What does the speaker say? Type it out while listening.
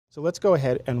So let's go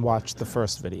ahead and watch the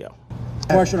first video.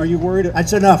 Question, are you worried?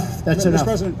 That's enough. That's enough. Mr.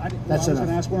 President, I was going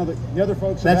to ask one of the other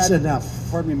folks. That's enough.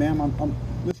 Pardon me, ma'am.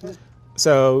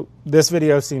 So this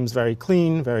video seems very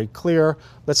clean, very clear.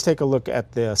 Let's take a look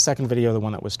at the second video, the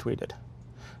one that was tweeted.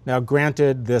 Now,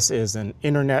 granted, this is an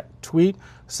internet tweet,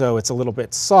 so it's a little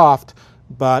bit soft,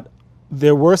 but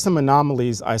there were some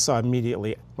anomalies I saw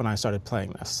immediately when I started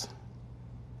playing this.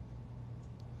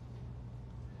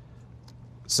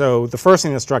 So the first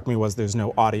thing that struck me was there's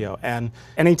no audio. And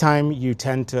anytime you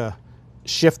tend to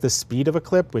shift the speed of a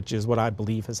clip, which is what I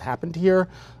believe has happened here,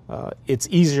 it's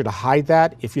easier to hide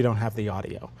that if you don't have the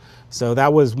audio. So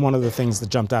that was one of the things that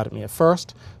jumped out at me at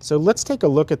first. So let's take a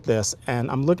look at this, and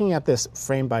I'm looking at this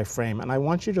frame by frame, and I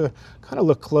want you to kind of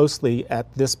look closely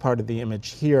at this part of the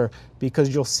image here,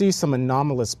 because you'll see some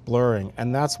anomalous blurring,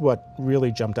 and that's what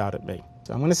really jumped out at me.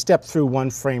 So I'm going to step through one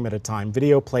frame at a time.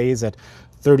 Video plays at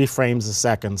 30 frames a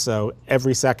second, so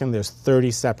every second there's 30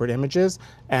 separate images,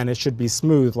 and it should be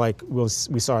smooth like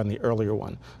we saw in the earlier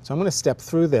one. So I'm going to step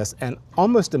through this, and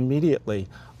almost immediately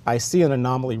I see an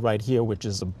anomaly right here, which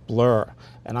is a blur,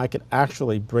 and I can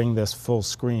actually bring this full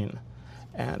screen.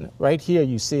 And right here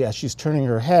you see as she's turning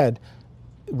her head,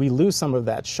 we lose some of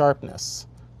that sharpness,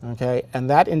 okay? And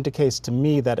that indicates to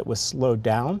me that it was slowed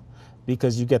down,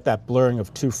 because you get that blurring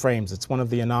of 2 frames. It's one of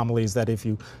the anomalies that if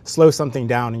you slow something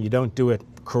down and you don't do it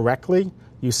correctly,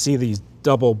 you see these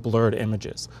double blurred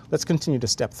images. Let's continue to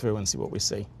step through and see what we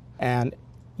see. And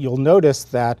you'll notice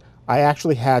that I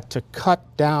actually had to cut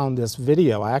down this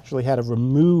video. I actually had to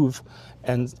remove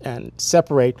and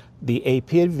separate the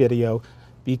AP video,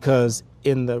 because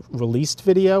in the released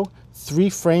video, 3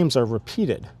 frames are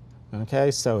repeated. Okay,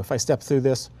 so if I step through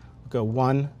this, go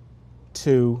 1,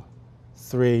 2,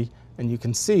 3, and you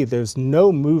can see there's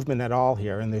no movement at all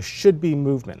here, and there should be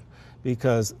movement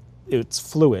because it's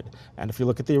fluid. And if you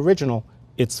look at the original,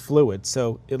 it's fluid.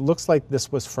 So it looks like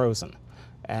this was frozen.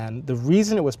 And the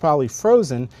reason it was probably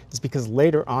frozen is because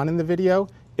later on in the video,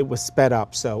 it was sped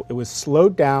up. So it was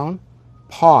slowed down,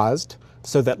 paused,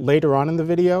 so that later on in the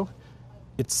video,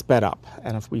 it's sped up.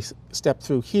 And if we step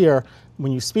through here,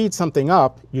 when you speed something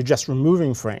up, you're just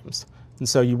removing frames. And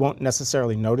so you won't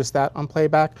necessarily notice that on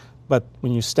playback. But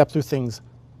when you step through things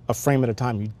a frame at a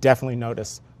time, you definitely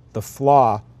notice the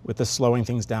flaw with the slowing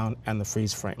things down and the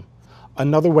freeze frame.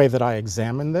 Another way that I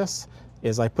examine this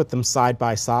is I put them side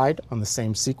by side on the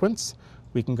same sequence.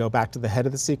 We can go back to the head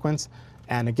of the sequence.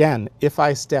 And again, if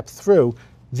I step through,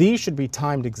 these should be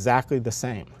timed exactly the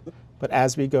same. But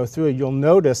as we go through, you'll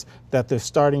notice that there's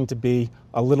starting to be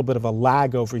a little bit of a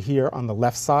lag over here on the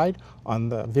left side on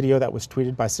the video that was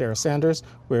tweeted by Sarah Sanders,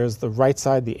 whereas the right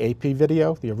side, the AP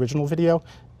video, the original video,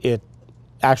 it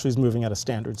actually is moving at a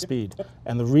standard speed.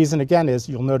 And the reason, again, is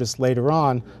you'll notice later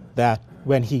on that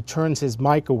when he turns his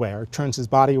mic away or turns his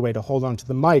body away to hold onto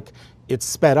the mic, it's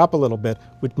sped up a little bit,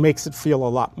 which makes it feel a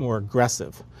lot more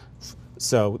aggressive.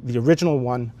 So the original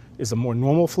one is a more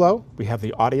normal flow. We have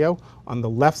the audio. On the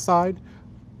left side,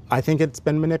 I think it's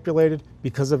been manipulated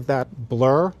because of that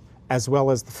blur, as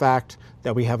well as the fact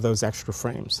that we have those extra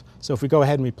frames. So if we go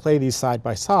ahead and we play these side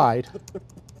by side,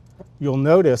 you'll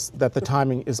notice that the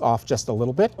timing is off just a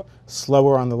little bit,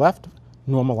 slower on the left,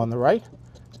 normal on the right,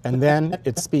 and then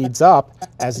it speeds up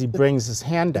as he brings his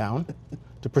hand down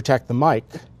to protect the mic,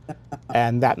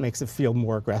 and that makes it feel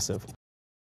more aggressive.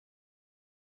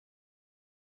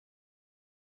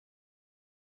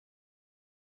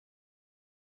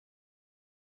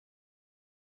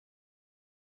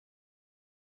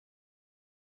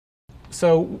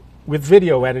 So with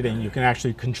video editing, you can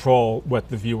actually control what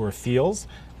the viewer feels.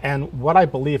 And what I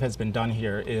believe has been done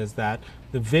here is that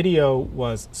the video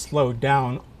was slowed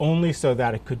down only so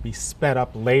that it could be sped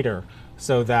up later,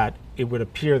 so that it would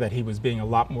appear that he was being a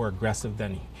lot more aggressive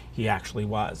than he actually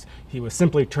was. He was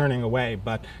simply turning away,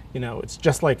 but it's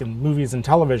just like in movies and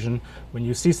television, when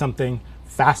you see something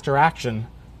faster action,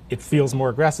 it feels more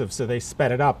aggressive, so they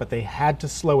sped it up, but they had to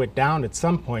slow it down at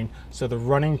some point, so the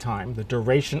running time, the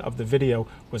duration of the video,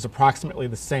 was approximately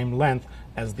the same length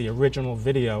as the original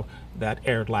video that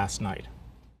aired last night.